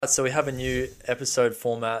So we have a new episode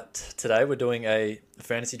format today. We're doing a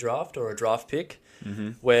fantasy draft or a draft pick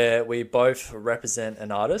where we both represent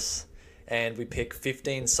an artist and we pick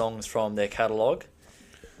 15 songs from their catalogue.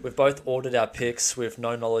 We've both ordered our picks with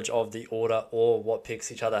no knowledge of the order or what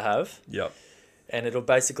picks each other have. Yep. And it'll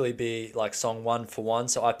basically be like song one for one.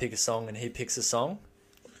 So I pick a song and he picks a song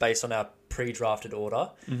based on our pre-drafted order.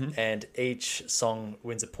 And each song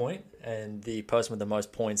wins a point and the person with the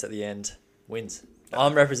most points at the end wins.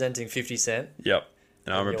 I'm representing 50 Cent. Yep.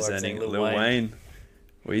 And I'm you're representing representing Lil Lil Wayne.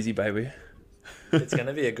 Wheezy, baby. It's going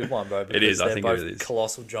to be a good one, bro. It is, I they're think it both really is.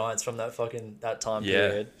 colossal giants from that time Yeah.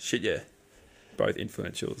 period. Shit, yeah. Both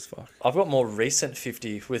influential as fuck. I've got more recent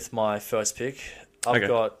 50 with my first pick. I've Okay.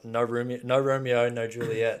 got No Romeo, No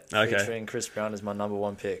Juliet Okay. featuring Chris Brown as my number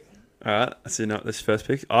one pick. All right. I see this first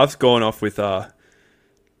pick. I've gone off with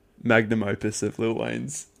magnum opus of Lil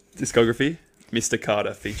Wayne's discography, Mr.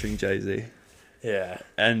 Carter featuring Jay-Z. Yeah.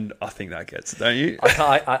 And I think that gets it, don't you?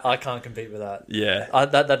 I can't compete with that. Yeah.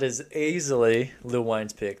 That is easily Lil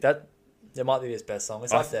Wayne's pick. That might be his best song.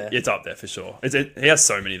 It's up there. It's up there for sure. He has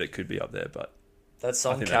so many that could be up there, but That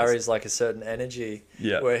song think carries like a certain energy.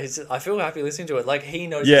 Yeah. Where I feel happy listening to it. Like he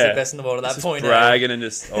knows Yeah. he's the best in the world at that just point. bragging and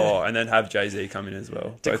just and then have Jay-Z come in as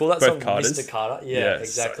well. To call that song Carters. Mr. Carter. Yeah, Yeah, so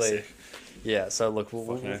exactly. sick. Yeah, so look,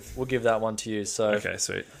 we'll give that one to you. So Okay,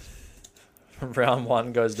 sweet. round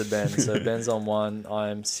one goes to Ben. So Ben's on one.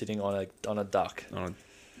 I'm sitting on a duck.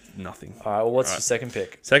 Nothing. All right. Well, what's All right. your second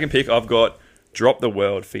pick? Second pick, I've got Drop the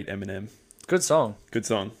World feat Eminem. Good song. Good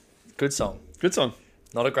song. Good song. Good song.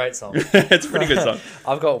 Not a great song. It's a pretty good song.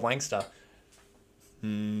 I've got Wankster.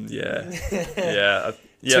 Yeah. Yeah.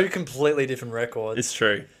 Two completely different records. It's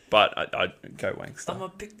true. But I'd go Wankster. I'm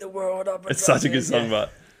gonna pick the world up. It's such a good song,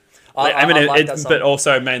 but I Eminem. like that song. But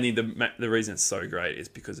also mainly the reason it's so great is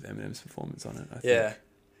because of Eminem's performance on it. I think. Yeah.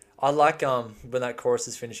 I like when that chorus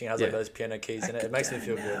is finishing, it has like Yeah. those piano keys in it. It makes me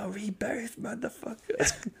feel good. Now we both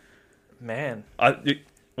motherfucker. Man.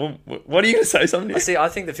 What are you gonna say? Something? I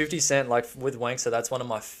think the 50 Cent, like with Wankster, that's one of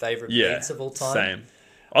my favorite beats of all time. Same.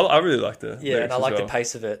 I really like the Yeah, lyrics and I as like well. the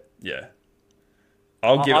pace of it. Yeah.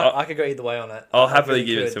 I could go either way on it. I'll I happily really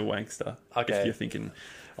give it could. to Wankster. Okay. If you're thinking.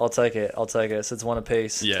 I'll take it. So it's one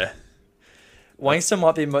apiece. Yeah. Wankster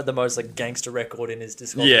might be the most like gangster record in his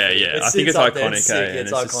discography. Yeah. I think it's up there, iconic, sick, and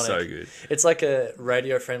it's iconic. just so good. It's like a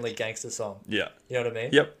radio-friendly gangster song. Yeah. You know what I mean?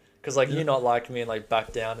 Yep. Because like You Not Like Me and like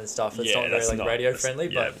Back Down and stuff, it's not very like radio-friendly,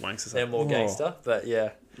 but Wankster's they're more gangster. But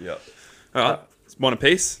yeah. Yeah. All right. It's one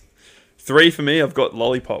apiece. 3 for me. I've got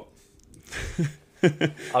Lollipop.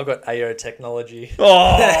 I've got AO Technology.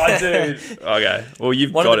 Oh, dude. Okay. Well,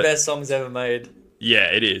 you've One got of the it. best songs ever made.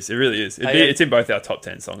 Yeah, it is. It really is. AO It's in both our top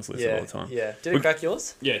 10 songs list Yeah. of all time. Yeah. Did it crack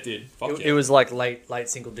yours? Yeah, it did. Fuck It was like late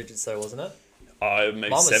single digits though, wasn't it? maybe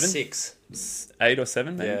Mine was 7? 6. 8 or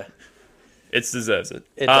 7, maybe? Yeah. It deserves it.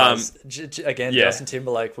 It does. Again, yeah. Justin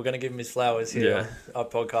Timberlake. We're going to give him his flowers here Yeah. on our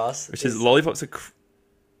podcast. Which is Lollipop's a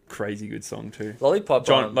crazy good song, too. Lollipop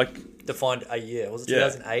John, defined a year. Was it Yeah.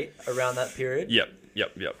 2008 around that period? Yep.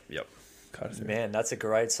 Carter three. Man, that's a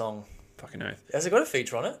great song. Fucking oath. Has it got a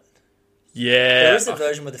feature on it? Yeah. There is a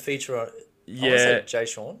version with a feature on it. I wanna Yeah. say Jay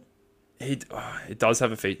Sean. It does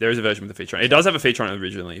have a feature. There is a version with a feature on it. It does have a feature on it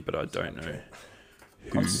originally, but I don't know.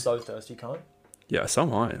 I'm so thirsty, cunt. Yeah, so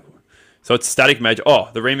am I. So it's Static Major. Oh,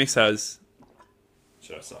 the remix has...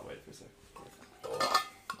 Should I start? Wait for a sec.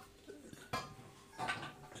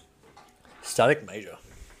 Static Major.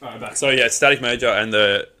 Alright, back. So yeah, it's Static Major, and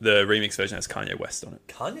the remix version has Kanye West on it.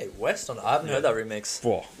 Kanye West on it. I haven't heard that remix.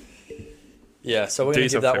 Whoa. Yeah, so we're Do going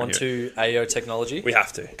to give yourself that a one favour to AO Technology. We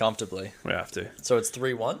have to. Comfortably. We have to. So it's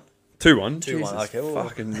 3-1. 2-1. 2-1, Jesus, okay, well.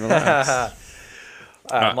 fucking relax.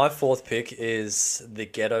 Alright. My fourth pick is the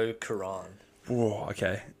Ghetto Quran. Whoa,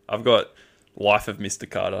 okay. I've got Life of Mr.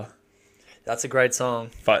 Carter. That's a great song.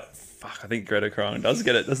 But, fuck, I think Greta Cronin does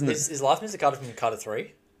get it, doesn't it? Is Life of Mr. Carter from Carter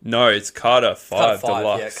 3? No, it's Carter 5 Carter 5,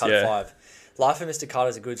 Deluxe. yeah, Carter 5. Life of Mr. Carter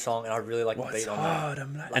is a good song, and I really like the beat on that.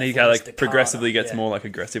 And he Life of Mr. progressively Carter, gets yeah. more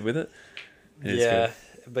aggressive with it. It is Yeah,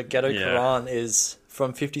 good. but Ghetto Yeah. Quran is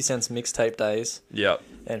from 50 Cent's mixtape days, Yep.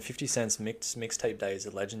 and 50 Cent's mixtape days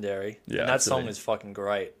are legendary. Yeah, and that song absolutely. is fucking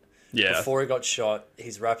great. Yeah. Before he got shot,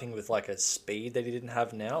 he's rapping with like a speed that he didn't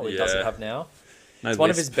have now, or he doesn't Yeah. have now. No It's one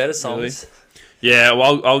of lisp, his better really. songs. Yeah,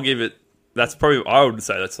 well, I'll give it... That's probably... I would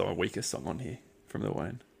say that's the weakest song on here from Lil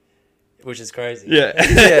Wayne. Which is crazy. Yeah.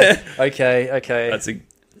 Yeah. Okay. That's a...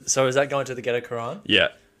 So is that going to the Ghetto Quran? Yeah.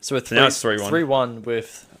 So we're now it's 3-1. 3-1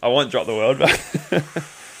 with... I won't drop the world back.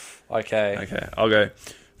 Okay. Okay, I'll go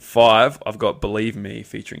 5. I've got Believe Me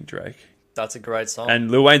featuring Drake. That's a great song. And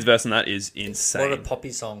Lil Wayne's verse on that is insane. What a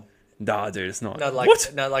poppy song. Nah, dude, it's not. No, like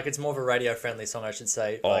what? no, like it's more of a radio friendly song, I should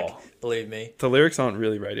say. Like, Oh. believe me. The lyrics aren't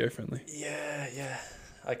really radio friendly. Yeah.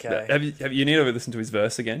 Okay. Have you need to listen to his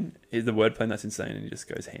verse again? The wordplay that's insane, and he just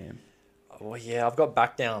goes ham. Well, yeah, I've got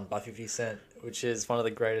Back Down by 50 Cent, which is one of the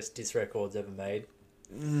greatest diss records ever made.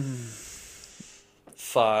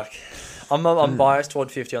 Fuck. I'm biased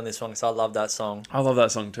toward 50 on this one because I love that song. I love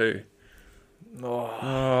that song too. Oh.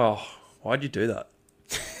 Oh, why'd you do that?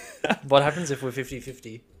 What happens if we're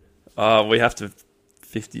 50-50? We have to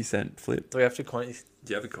 50-cent flip. Do we have to coin?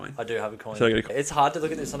 Do you have a coin? I do have a coin. Should I get a coin? It's hard to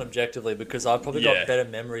look at this on objectively because I've probably Yeah. got better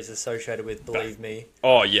memories associated with Believe Me.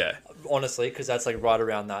 Oh yeah, Honestly, because that's like right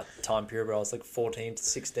around that time period where I was like 14 to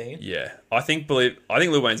 16. yeah. I think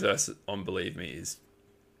Lil Wayne's verse on "Believe Me" is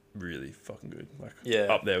really fucking good. Like,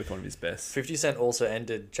 Yeah. up there with one of his best. 50 Cent also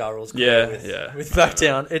ended Ja Rule's Yeah, career yeah. with Back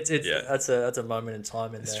Down. It's Yeah. that's a moment in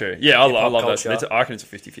time in It's there. true. Yeah, I hip-hop love that. culture. I reckon it's a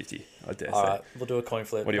 50-50. I dare All say. right, we'll do a coin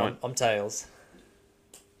flip. What do you want? I'm tails.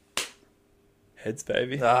 Heads,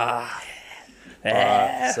 baby. Ah. All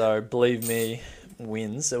right, so Believe Me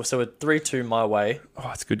wins. So a 3-2 my way. Oh,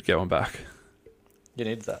 it's good to get one back. You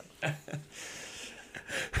needed that.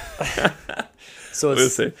 So We'll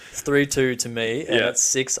it's see. 3-2 to me, and Yeah. at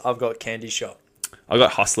 6 I've got Candy Shop. I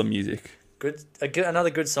got Hustler Music. Another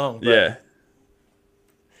good song. But Yeah.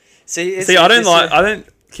 See, See, I don't.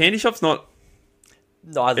 Candy Shop's not.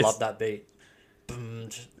 No, I it's- love that beat. Boom.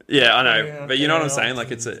 Yeah, I know, Yeah, but you know what I'm yeah. saying.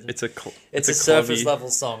 Like, it's a It's a surface clubby- level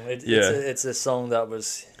song. Yeah. It's a song that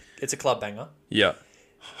was. It's a club banger. Yeah,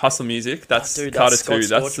 Hustler Music. That's Dude, Carter that's 2.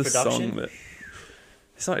 Scott That's the Storch production. song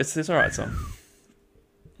that. It's an alright song.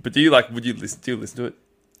 But do you like? Would you listen? Do you listen to it?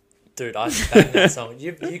 Dude, I bang that song.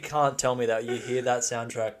 You can't tell me that you hear that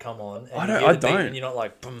soundtrack come on. And I you don't- hear I the beat don't. And you're not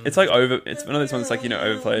like. Boom, It's like It's one of those ones like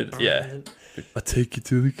overplayed. Yeah. I take you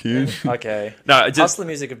to the king. Okay. No, it just Hustler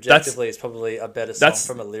Music objectively is probably a better song that's-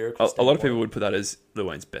 from a lyrical a lot of standpoint. people would put that as Lil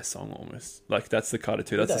Wayne's best song almost. Like that's the Carter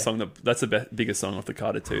 2. That's the they? song that's the biggest song off the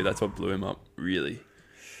Carter 2. That's what blew him up really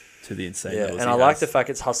to the insane Yeah, levels. and he I like has. the fact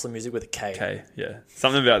it's Hustler Music with a K. K. Yeah,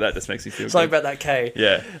 something about that just makes me feel Something good. about that K.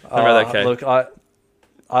 Yeah, something about that K. Look,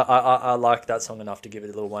 I like that song enough to give it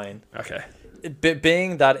to Lil Wayne. Okay.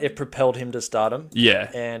 Being that it propelled him to stardom, Yeah.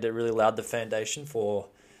 and it really allowed the foundation for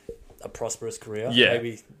a prosperous career. Yeah.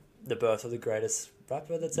 Maybe the birth of the greatest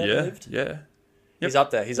rapper that's ever Yeah. lived. Yeah. He's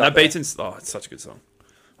up there. He's That up there. beats in. Oh, it's such a good song.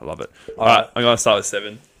 I love it. All All right. right, I'm gonna start with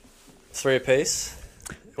 7. 3 apiece.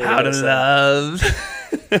 What How are you to gonna say?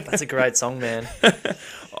 love. That's a great song, man.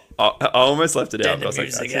 I almost left it out. Turn But I the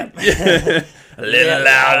was like, music that's up. it. A little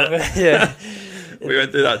louder. Yeah. We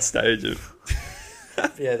went through that stage of.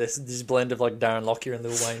 Yeah, this blend of like Darren Lockyer and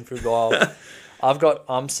Lil Wayne for a while. I've got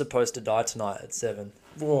I'm Supposed to Die Tonight at 7.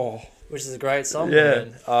 Whoa. Which is a great song, Yeah.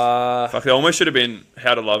 man. Fuck, it almost should have been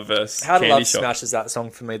How to Love versus How to Candy Love Shop. smashes that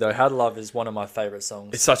song for me, though. How to Love is one of my favourite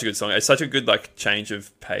songs. It's such a good song. It's such a good like change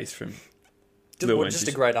of pace from. Lil Wayne's Just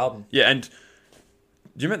a great album. Yeah, and do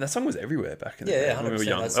you remember that song was everywhere back in the day Yeah, when 100%. we were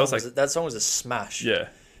young? That song was a smash. Yeah,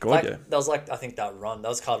 God, Like, yeah. That was like, I think that run. That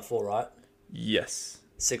was Card 4, right? Yes.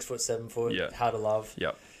 6 foot, 7 foot. Yeah. How to Love.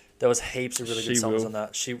 Yep. There was heaps of really She good songs Will. on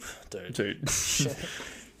that. Dude. Dude.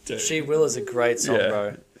 Dude. She Will is a great song, Yeah. bro.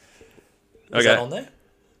 Is Okay. that on there?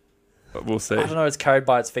 We'll see. I don't know. It's carried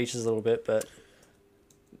by its features a little bit, but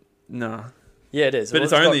No. yeah, it is. But Well,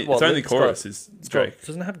 it's got- only what, it's only it's got- chorus is it's got- Drake.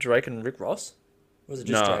 Doesn't it have Drake and Rick Ross? Or is it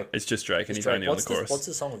just No, Drake? it's just Drake and Just he's Drake. only on the chorus. What's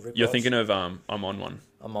the song with Rick You're Ross? thinking of I'm on one,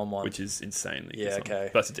 I'm on one. which is insanely Yeah, good song.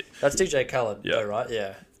 okay. That's That's DJ Khaled, Yeah. though, right?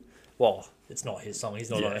 Yeah. Well, it's not his song. He's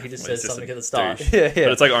not on it. He just well, says he's just something a at the start. douche. Yeah, yeah.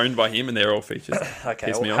 But it's like owned by him and they're all features. Okay,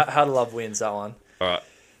 Piss me well, off. How to Love wins that one. All right.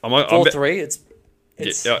 4-3.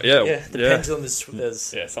 It's yeah. The Yeah. pendulum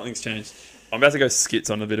is. Yeah, something's changed. I'm about to go skits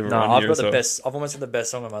on a bit of a No, run I've here got as the well. best. I've almost got the best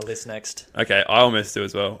song on my list next. Okay, I almost do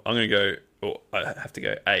as well. I'm gonna go. Oh, I have to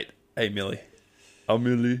go 8. 8 milli. Oh,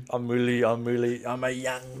 milli. I'm a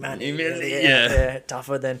young man. Millie, yeah.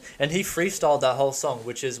 Tougher than. And he freestyled that whole song,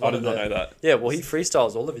 which is I one did of not the. know that. Yeah, well, he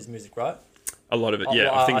freestyles all of his music, right? A lot of it. Yeah,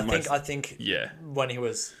 Well, I think. Yeah. When he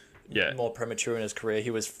was. Yeah. More premature in his career,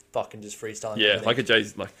 he was fucking just freestyling. Yeah, everything. like a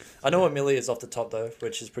Jay's. Like I know what Millie is off the top though,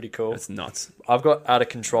 which is pretty cool. it's nuts. I've got Out of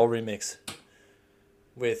Control remix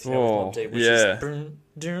with, with Mobb Deep, which yeah. is boom,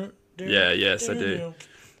 doom, doom, Yeah, yes, I doom, do. doom.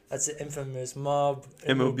 That's the infamous Mob.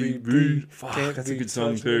 MLB. Fuck, Can't that's a be good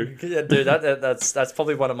song touched. too. Yeah, dude, that's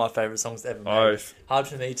probably one of my favorite songs ever made. Oath. Hard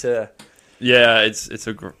for me to. Yeah, it's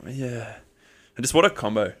yeah. And just what a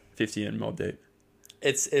combo. 50 and Mobb Deep.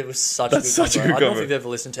 It was such That's a good such a combo. good I don't know combo. if you've ever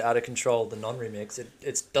listened to Out of Control, the non-remix.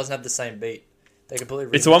 It doesn't have the same beat. They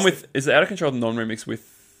completely. It's the one remixed with it. is the Out of Control non-remix with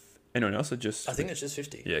anyone else or just? I think it's just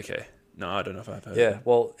 50. Yeah. Okay. No, I don't know if I've heard. Yeah, it.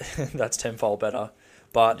 well, that's tenfold better.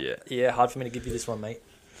 But Yeah. yeah, hard for me to give you this one, mate.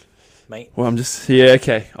 Well, I'm just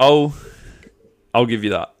okay. I'll give you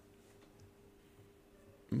that.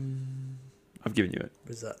 I've given you it.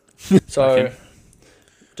 What is that? So, Okay.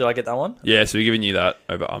 did I get that one? Yeah, so we're giving you that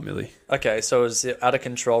over our Millie. Okay, so it was the Out of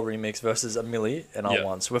Control remix versus a Millie, and I Yeah.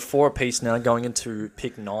 won. So we're 4 apiece now, going into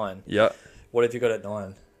pick 9. Yeah, What have you got at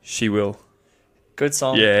 9? she will. Good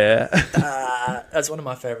song. Yeah, That's one of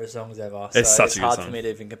my favourite songs ever. It's so such it's a good hard song. for me to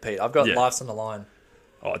even compete. I've got Yeah. Life's on the Line.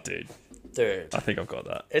 oh dude, Dude, I think I've got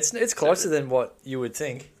that. it's closer than what you would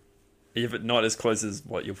think. Yeah, but not as close as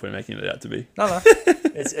what you're making it out to be. No.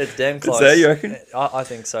 It's damn close. there, you reckon? I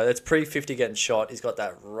think so. It's pre-50 getting shot. He's got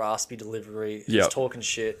that raspy delivery. He's Yep. talking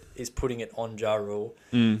shit. He's putting it on Ja Rule.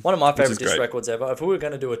 Mm, One of my is favourite diss great. records ever. If we were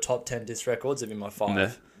going to do a top 10 diss records, it'd be my 5. Nah,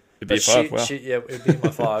 it'd be a But 5. Wow, yeah, it'd be my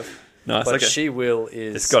 5. nice. But Okay. She Will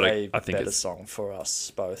is It's got a I think better it's song for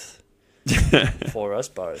us both. For us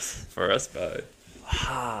both. for us both.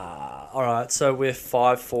 All right, so we're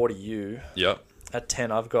 5-4 to you. Yep. At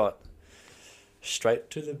 10, I've got Straight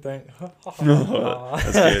to the Bank. That's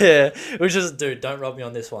good. Yeah, which is, dude, don't rub me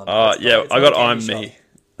on this one. Yeah, It's I not got a I'm candy Me, shop.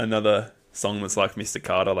 another song that's like Mr.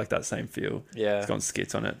 Carter, like that same feel. Yeah, It's got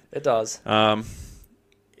skits on it. it does.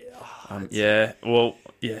 Yeah. Well,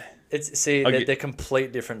 yeah. It's see, I'll they're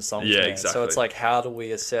complete different songs. Yeah, man. So exactly. it's like, how do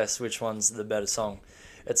we assess which one's the better song?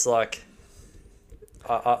 It's like,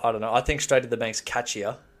 I don't know. I think Straight to the Bank's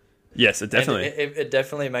catchier. Yes, it definitely. And it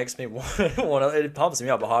definitely makes me want to. It pumps me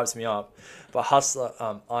up. It hypes me up. But Hustler,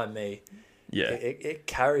 I'm Me. yeah. It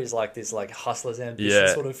carries like this like hustler's ambition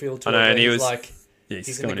Yeah. sort of feel to I know, it. and where he he's was- like Yeah,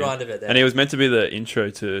 he's in going the grind of it. There. And he was meant to be the intro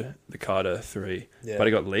to the Carter 3, Yeah. but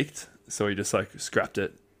it got leaked, so he just like scrapped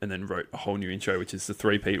it and then wrote a whole new intro, which is the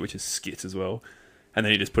 3-peat, which is skits as well. And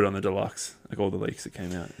then he just put it on the deluxe, like all the leaks that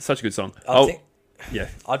came out. It's such a good song. I think yeah.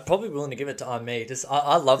 I'd probably be willing to give it to I'm Me. Just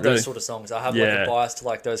I love those Really? sort of songs. I have like Yeah. a bias to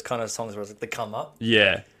like those kind of songs where it's like they come up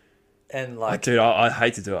Yeah. and Like, like dude, I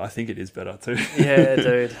hate to do it. I think it is better too. yeah,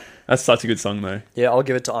 dude. That's such a good song though. Yeah, I'll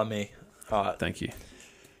give it to I'm Me. All right. Thank you.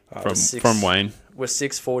 All right, From Wayne. We're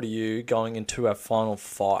 6-4 to you, going into our final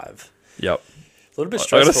 5. Yep. A little bit I got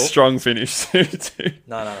a stressful. strong finish too.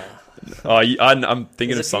 No. Oh, I'm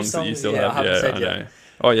thinking There's of a few songs that you songs- still yeah, I have. haven't Yeah, said I yet. know.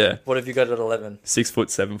 Oh yeah, What have you got at 11? 6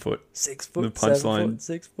 foot, 7 foot 6 The foot, 7 punchline. foot,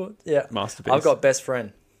 6 foot. Yeah. masterpiece. I've got Best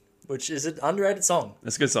Friend, which is an underrated song,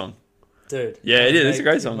 That's a good song. dude. Yeah, it is. It's a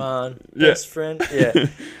great Make song. you mine, Yeah. Best Friend. Yeah.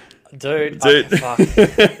 Dude. Fuck.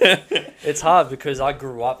 It's hard because I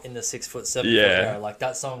grew up in the 6 foot, 7 foot Yeah. era. Like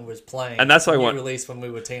that song was playing. And that's why I new want- released when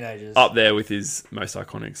we were teenagers. Up there with his most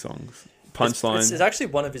iconic songs. Punchline. It's actually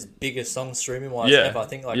one of his biggest songs streaming wise Yeah. ever. I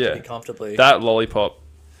think like Yeah. pretty comfortably. That Lollipop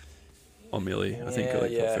on Millie, I think.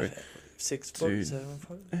 Like top 3. 6 foot, Dude. 7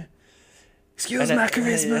 foot. Excuse And my it-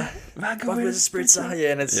 charisma. yeah. My What was a spritzer?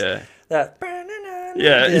 Yeah, and it's Yeah. that.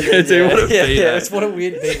 Yeah, dude, what a beat, eh? It's what a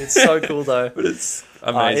weird beat. It's so cool though. But it's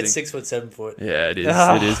amazing. It's 6 foot, 7 foot. Yeah, it is.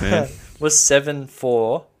 It is, man. We're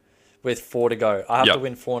 7-4 with 4 to go. I have Yep. to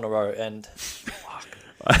win 4 in a row. And fuck.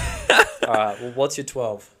 All right. Well, what's your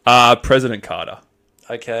 12? President Carter.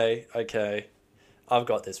 Okay. I've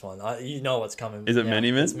got this one. You know what's coming. Is it now.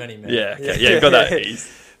 Many Men? It's Many Men. Yeah, okay. Yeah, got that. Ease.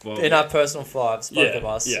 Well, In our personal 5s, both Yeah, of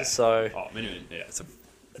us. yeah. So Oh, Many Men. Yeah, it's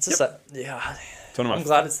it's just yeah. one of I'm my.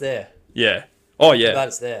 glad it's there. Yeah. Oh I'm yeah. glad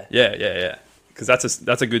it's there. Yeah. Because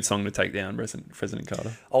that's a good song to take down, President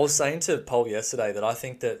Carter. I was saying to Paul yesterday that I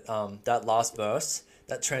think that that last verse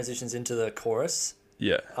that transitions into the chorus.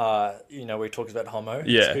 Yeah. We talked about homo.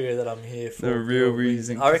 Yeah. It's clear that I'm here for The real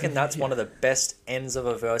reason. I reckon that's one of the best ends of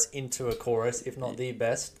a verse into a chorus, if not the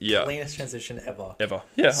best. Yeah. Cleanest transition ever. Ever.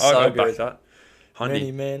 Yeah, So I'll back good. that. Many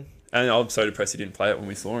Honey. men. And I'm so depressed he didn't play it when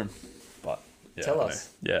we saw him. But yeah, Tell I know. us.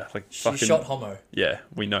 Yeah, like She fucking. shot homo. Yeah,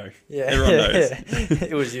 we know. Yeah. Everyone knows.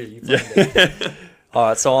 It was you. You played it. All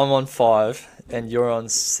right, so I'm on 5 and you're on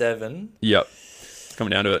 7. Yep. It's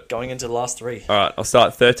coming down to it. Going into the last 3. All right, I'll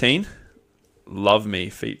start 13. Love Me,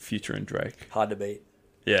 feat Future and Drake. Hard to beat.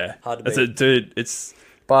 Yeah. Hard to It's a beat. dude. It's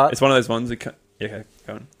But one of those ones that. Yeah, okay,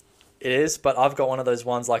 go on. it is, but I've got one of those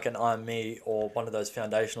ones like an I'm Me or one of those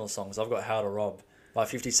foundational songs. I've got How to Rob by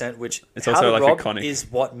 50 Cent, which It's How also, to like, Rob iconic. is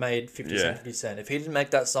what made 50 Yeah. Cent 50 Cent. If he didn't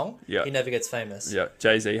make that song, Yeah. he never gets famous. Yeah,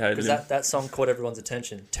 Jay-Z hated Because him. that song caught everyone's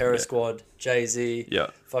attention. Terror Yeah. Squad, Jay-Z, Yeah.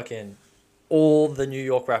 fucking all the New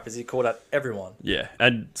York rappers. He called out everyone. Yeah,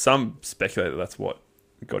 and some speculate that that's what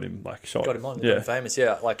got him like shot. Got him on, got Yeah, him famous.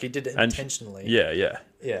 Yeah, like he did it And- intentionally. yeah.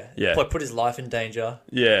 Yeah. Like put his life in danger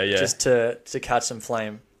Yeah. just to catch some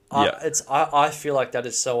flame. Yeah. I feel like that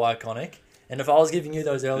is so iconic. And if I was giving you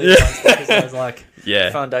those earlier ones because there's like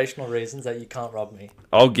Yeah. foundational reasons that you can't rob me.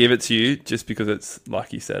 I'll give it to you just because it's,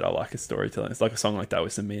 like you said, I like a storytelling. It's like a song like that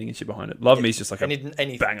with some meaning and shit behind it. Love Me is just like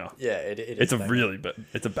any banger. Yeah, it is. It's a banger. really,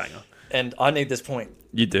 it's a banger. And I need this point.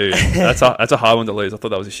 You do. That's a hard one to lose. I thought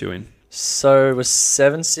that was a shoe-in. So it was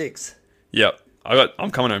 7-6. Yep.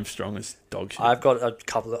 I'm coming home strong as dog shit. I've got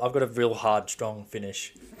a real hard, strong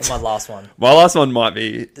finish. And my last one. My last one might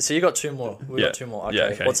be... So you got two more. We Yeah. got two more. Okay. Yeah,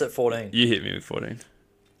 okay. What's at 14? You hit me with 14.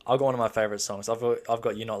 I've got one of my favorite songs. I've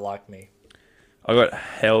got You Not Like Me. I got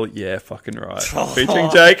Hell Yeah Fucking Right. Featuring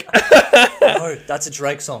Jake. No, that's a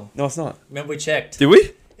Drake song. No, it's not. Remember we checked. Did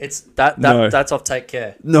we? It's No. that's off Take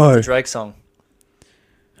Care. No. It's a Drake song.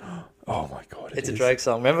 Oh my god. It's a is. Drake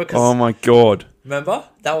song. Remember? Oh my god. Remember?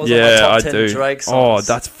 That was on my Yeah, top I 10 do. Drake Oh, songs.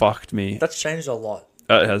 that's fucked me. That's changed a lot.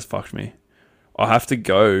 That has fucked me. I have to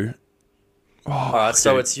go. Oh, Alright,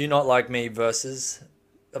 so dude. it's You Not Like Me versus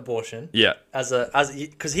Abortion. Yeah.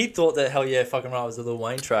 Because he thought that Hell Yeah Fucking Right was a Lil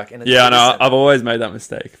Wayne track. And Yeah, I know. isn't. I've always made that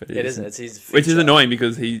mistake. But It isn't. It's his Which is feature. annoying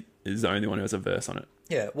because he is the only one who has a verse on it.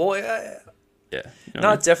 Yeah. Well, Yeah. You know no,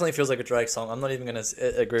 what it definitely feels like a Drake song. I'm not even going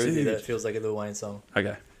to agree with you that Dude. it feels like a Lil Wayne song. I mean?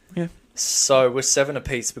 Okay. So we're 7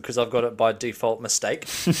 apiece because I've got it by default mistake.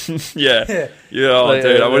 Yeah. Yeah. Yeah. Oh, Like,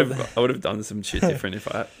 dude, yeah, I would have done some shit different if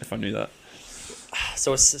I knew that.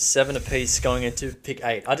 So it's 7 apiece going into pick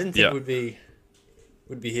 8. I didn't think Yeah. would be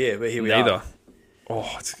here, but here we Neither. are.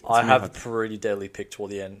 Oh, it's I really have a hard. pretty deadly pick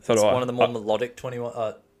toward the end. So It's do I. one of the more melodic 21.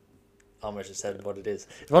 I almost just said what it is.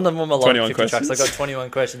 It's one of the more melodic 21 50 tracks. I questions. got 21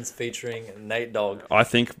 questions featuring Nate Dogg. I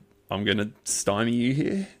think I'm gonna stymie you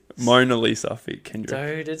here. Mona Lisa feat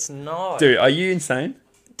Kendrick. Dude, it's not. Dude, are you insane?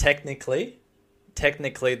 Technically,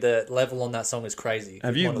 the level on that song is crazy.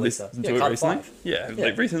 Have with you Mona Lisa. listened Yeah, to it Cut recently? 5. Yeah, Yeah.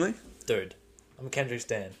 like recently. Dude, I'm a Kendrick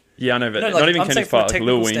stan. Yeah, I know, but No, not even I'm saying Kendrick's from a part. Like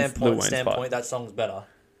technical Lil Wayne's standpoint, part. that song's better.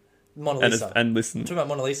 Mona And Lisa. and listen. Talking about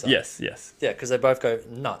Mona Lisa. Yes. Yeah, because they both go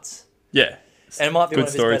nuts. Yeah. And it might be Good one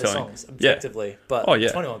of his better storytelling. songs, objectively. But Oh,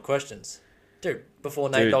 yeah. 21 questions. Dude, before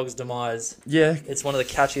Nate Dude. Dogg's demise, Yeah. it's one of the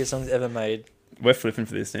catchiest songs ever made. We're flipping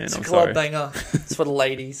for this, Dan. It's a I'm club sorry. banger. It's for the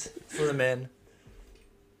ladies, for the men.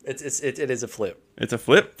 It is a flip. It's a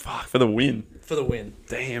flip. Fuck, for the win. For the win.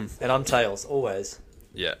 Damn. And I'm tails, always.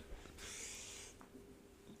 Yeah.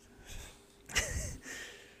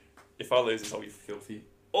 If I lose this, I'll be filthy.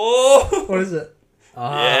 Oh! What is it?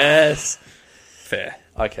 Yes. Fair.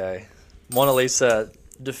 Okay. Mona Lisa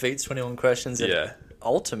defeats 21 questions. And Yeah.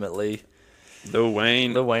 ultimately, Lil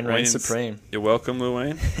Wayne. Lil Wayne reigns Wayne's- supreme. You're welcome, Lil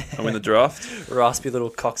Wayne. I win the draft. Raspy little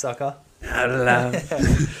cocksucker. How to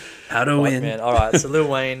love. How to White man. All right, so Lil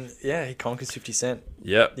Wayne, yeah, he conquers 50 Cent.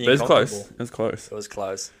 Yep. The But it's close. incomparable. It was close. It was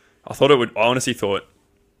close. I thought it would. I honestly thought.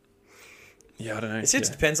 Yeah, I don't know. It yeah.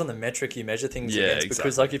 depends on the metric you measure things Yeah, against. Because,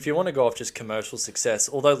 exactly. like, if you want to go off just commercial success,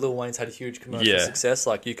 although Lil Wayne's had a huge commercial Yeah. success,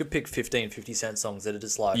 like, you could pick 15 50 Cent songs that are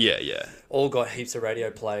just, like, Yeah, yeah. all got heaps of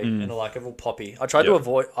radio play and are, like, all poppy. I tried to Yeah.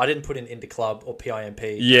 avoid, I didn't put in Indie Club or PIMP.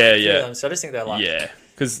 Yeah, Few of yeah. them, so I just think they're, like, Yeah.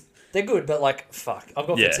 Because they're good, but, like, fuck. I've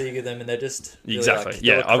got Yeah. fatigue of them and they're just. Really, exactly. like,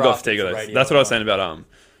 Yeah, they were I've got crafted fatigue for of those. radio That's what I was and saying about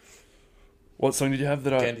What song did you have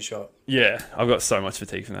that I? Candy Shop. Yeah, I've got so much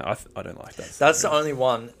fatigue from that. I don't like that. Song. That's the only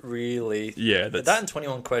one, really. Yeah, that's That and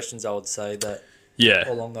 21 Questions, I would say, that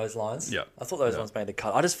yeah. along those lines. Yeah. I thought those Yeah. ones made a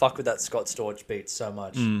cut. I just fuck with that Scott Storch beat so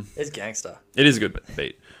much. It's gangster. It is a good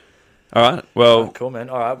beat. All right. Well, Oh, cool, man.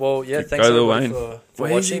 All right. Well, yeah, Go thanks Lil everybody Wayne. for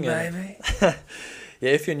watching. And, baby.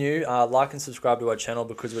 yeah, if you're new, like and subscribe to our channel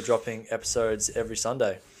because we're dropping episodes every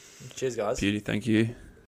Sunday. Cheers, guys. Beauty. Thank you.